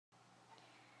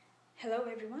Hello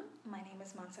everyone, my name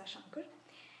is Mansa Shankar.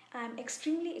 I'm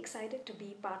extremely excited to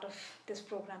be part of this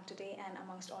program today and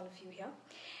amongst all of you here.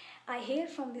 I hail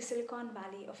from the Silicon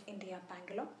Valley of India,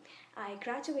 Bangalore. I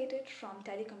graduated from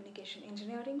telecommunication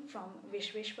engineering from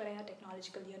Vishveshwaraya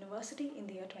Technological University in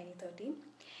the year 2013.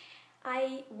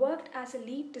 I worked as a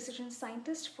lead decision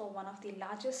scientist for one of the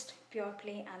largest pure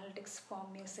play analytics firm,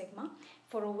 Mu Sigma,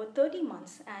 for over 30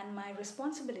 months, and my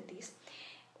responsibilities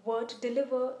were to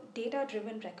deliver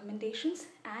data-driven recommendations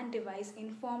and devise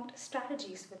informed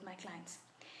strategies with my clients.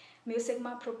 Mu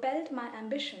Sigma propelled my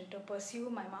ambition to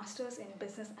pursue my master's in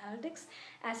business analytics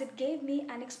as it gave me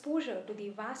an exposure to the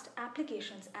vast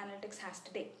applications analytics has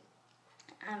today.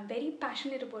 I'm very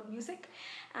passionate about music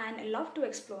and love to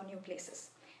explore new places.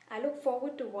 I look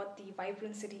forward to what the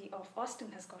vibrant city of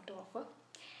Austin has got to offer.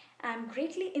 I'm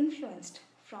greatly influenced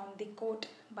from the quote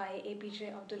by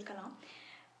APJ Abdul Kalam,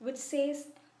 which says,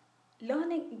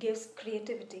 "Learning gives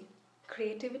creativity.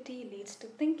 Creativity leads to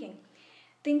thinking.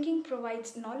 Thinking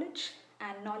provides knowledge,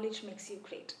 and knowledge makes you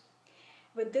great."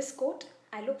 With this quote,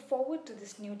 I look forward to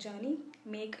this new journey,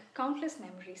 make countless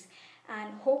memories,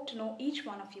 and hope to know each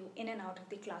one of you in and out of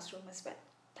the classroom as well.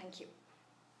 Thank you.